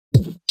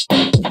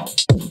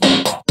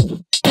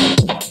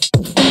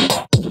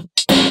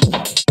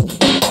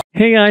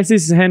Hey guys,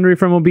 this is Henry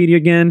from OBEDIA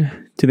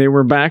again. Today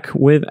we're back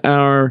with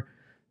our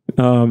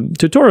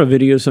tutorial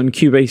videos on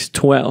Cubase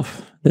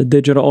 12, the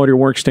digital audio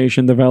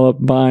workstation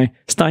developed by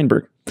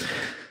Steinberg.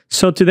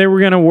 So today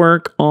we're going to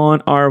work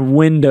on our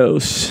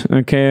windows,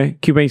 okay,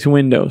 Cubase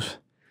windows,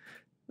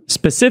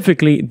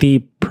 specifically the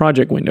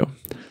project window.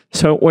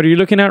 So what you're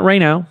looking at right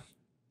now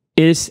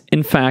is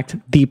in fact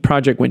the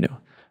project window.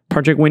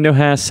 Project window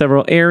has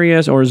several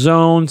areas or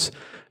zones.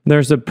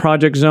 There's the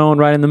project zone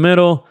right in the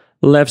middle,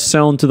 left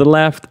zone to the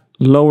left,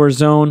 lower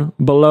zone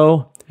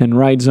below, and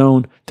right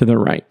zone to the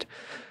right.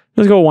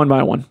 Let's go one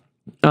by one.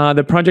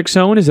 The project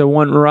zone is the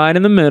one right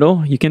in the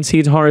middle. You can see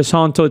it's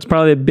horizontal. It's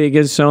probably the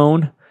biggest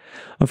zone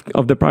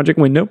of the project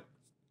window.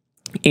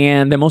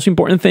 And the most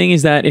important thing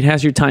is that it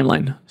has your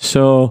timeline.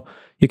 So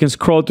you can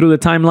scroll through the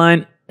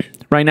timeline.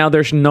 Right now,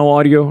 there's no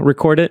audio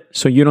recorded,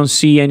 so you don't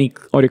see any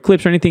audio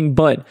clips or anything,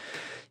 but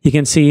you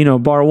can see,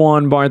 bar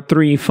 1, bar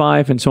 3,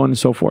 5, and so on and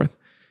so forth.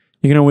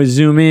 You can always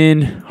zoom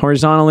in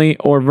horizontally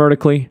or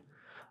vertically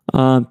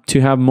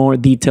to have more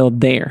detail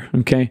there,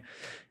 okay?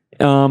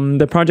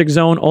 The project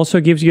zone also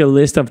gives you a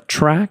list of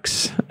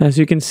tracks, as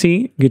you can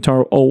see,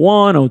 guitar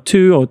 01,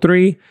 02,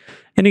 03,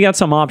 and you got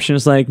some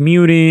options like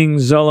muting,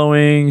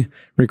 soloing,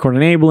 record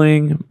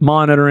enabling,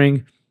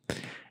 monitoring,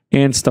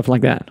 and stuff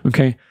like that,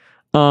 okay?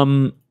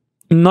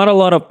 Not a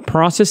lot of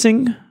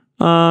processing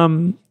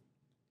in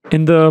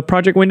the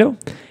project window,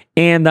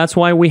 and that's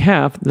why we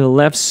have the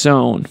left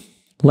zone.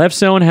 Left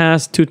zone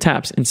has two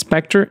tabs,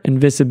 Inspector and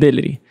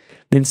Visibility.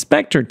 The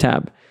Inspector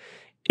tab,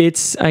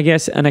 it's, I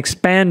guess, an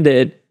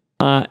expanded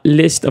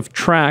list of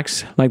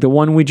tracks, like the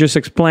one we just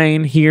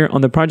explained here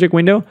on the project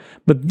window,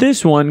 but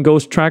this one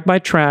goes track by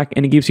track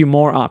and it gives you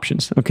more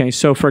options, okay?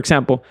 So, for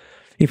example,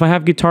 if I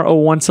have guitar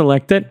 01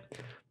 selected,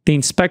 the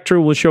Inspector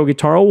will show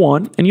guitar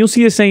 01, and you'll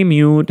see the same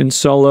mute and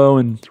solo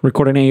and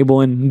record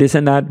enable and this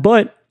and that,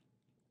 but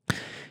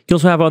you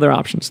also have other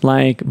options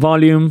like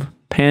volume,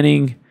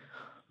 panning,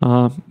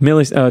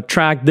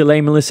 track delay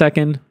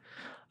millisecond.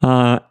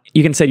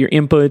 You can set your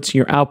inputs,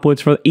 your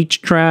outputs for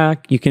each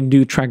track. You can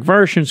do track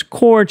versions,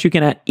 chords. You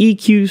can add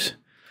EQs.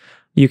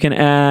 You can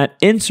add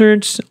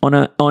inserts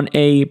on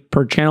a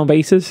per channel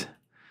basis.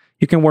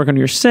 You can work on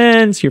your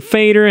sends, your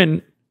fader,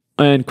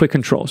 and quick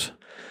controls.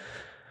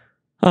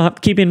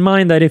 Keep in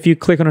mind that if you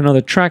click on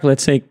another track,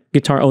 let's say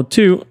guitar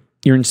 02,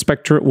 your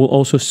Inspector will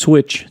also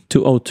switch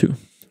to 02.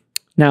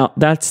 Now,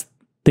 that's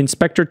the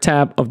Inspector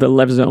tab of the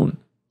left zone.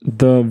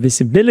 The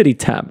Visibility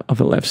tab of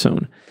the left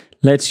zone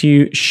lets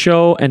you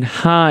show and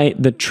hide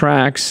the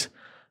tracks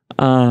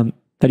that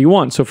you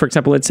want. So, for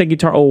example, let's say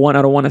guitar 01,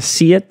 I don't want to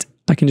see it.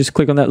 I can just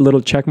click on that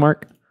little check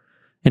mark,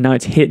 and now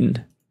it's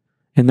hidden,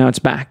 and now it's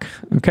back,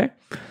 okay?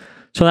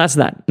 So that's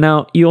that.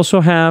 Now, you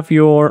also have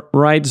your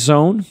right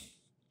zone.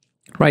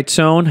 Right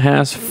zone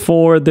has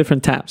 4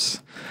 different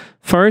tabs.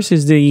 First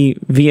is the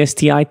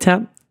VSTI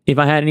tab. If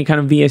I had any kind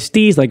of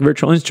VSTs, like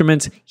virtual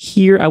instruments,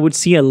 here I would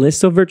see a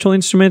list of virtual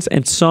instruments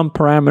and some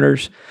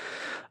parameters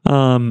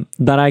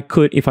that I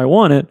could, if I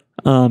wanted,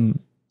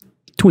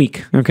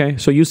 tweak, okay?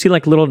 So you see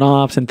like little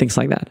knobs and things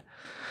like that.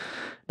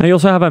 Now you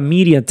also have a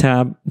media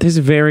tab. This is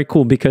very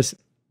cool because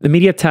the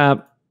media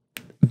tab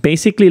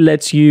basically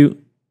lets you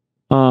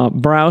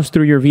browse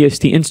through your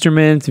VST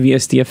instruments,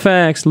 VST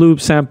effects,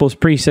 loops, samples,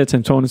 presets,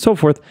 and so on and so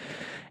forth.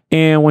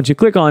 And once you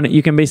click on it,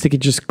 you can basically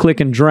just click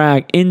and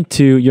drag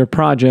into your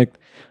project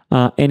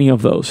any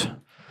of those.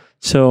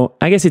 So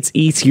I guess it's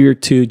easier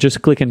to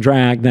just click and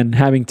drag than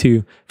having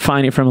to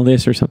find it from a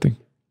list or something.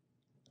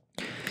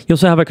 You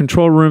also have a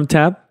control room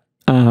tab.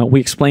 We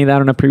explained that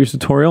on a previous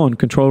tutorial on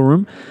control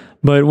room.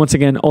 But once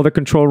again, all the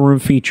control room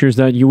features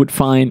that you would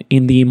find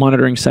in the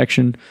monitoring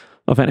section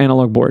of an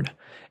analog board.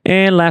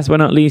 And last but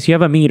not least, you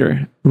have a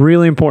meter.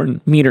 Really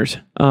important, meters.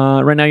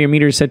 Right now your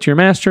meter is set to your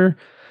master,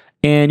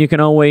 and you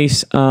can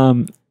always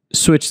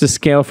switch the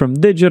scale from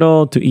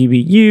digital to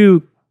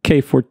EBU,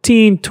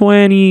 K14,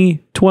 20,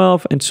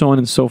 12, and so on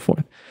and so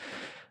forth.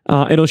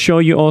 It'll show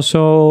you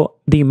also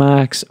the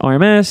max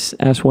RMS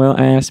as well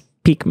as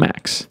peak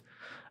max.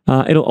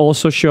 It'll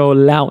also show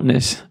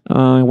loudness.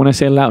 When I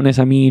say loudness,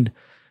 I mean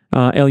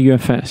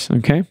LUFS,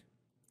 okay?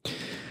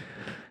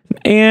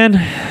 And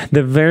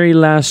the very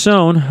last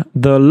zone,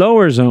 the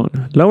lower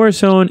zone. Lower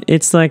zone,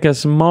 it's like a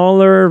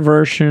smaller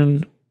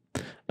version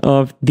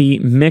of the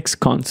mix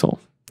console.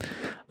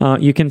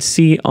 You can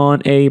see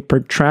on a per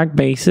track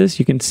basis,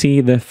 you can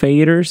see the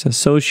faders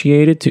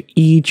associated to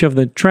each of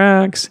the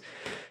tracks.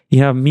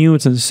 You have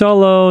mutes and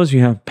solos,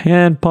 you have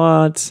pan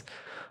pots,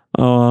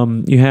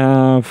 you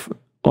have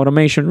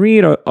automation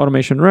read or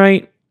automation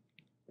write.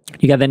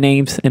 You got the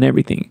names and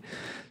everything.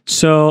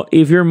 So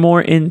if you're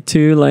more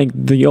into like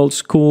the old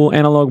school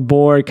analog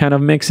board kind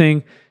of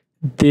mixing,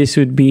 this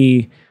would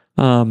be,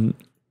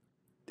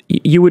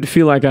 you would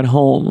feel like at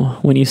home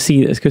when you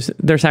see this because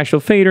there's actual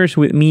faders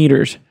with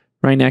meters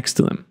right next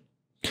to them.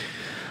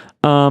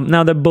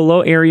 Now the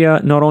below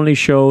area not only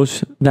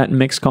shows that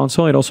mix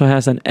console, it also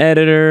has an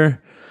editor,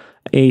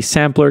 a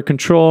sampler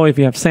control. If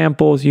you have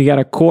samples, you got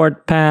a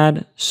chord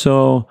pad.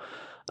 So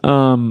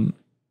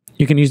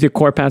you can use the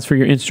chord pads for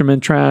your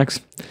instrument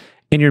tracks.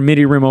 in your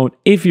MIDI remote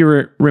if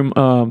you're,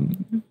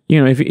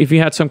 if you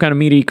had some kind of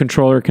MIDI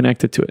controller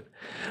connected to it.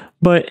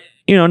 But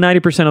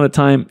 90% of the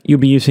time you'll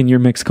be using your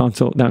mix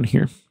console down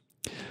here.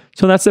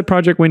 So that's the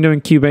project window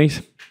in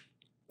Cubase.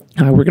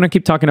 We're gonna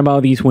keep talking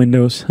about these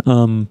windows.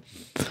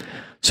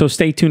 So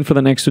stay tuned for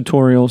the next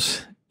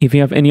tutorials. If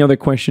you have any other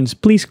questions,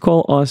 please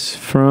call us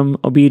from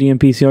OBEDIA and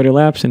PC Audio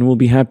Labs, and we'll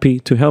be happy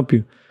to help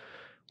you.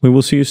 We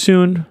will see you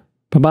soon.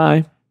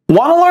 Bye-bye.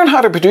 Want to learn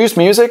how to produce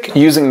music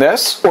using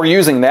this, or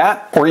using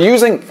that, or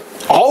using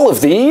all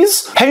of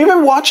these? Have you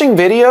been watching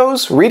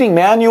videos, reading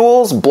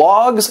manuals,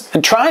 blogs,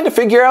 and trying to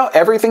figure out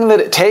everything that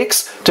it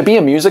takes to be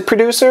a music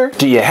producer?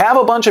 Do you have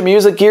a bunch of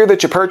music gear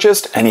that you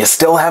purchased and you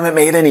still haven't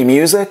made any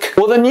music?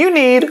 Well, then you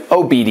need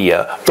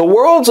OBEDIA, the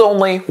world's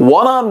only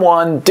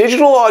one-on-one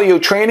digital audio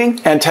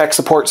training and tech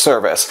support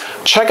service.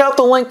 Check out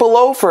the link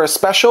below for a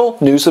special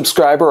new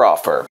subscriber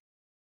offer.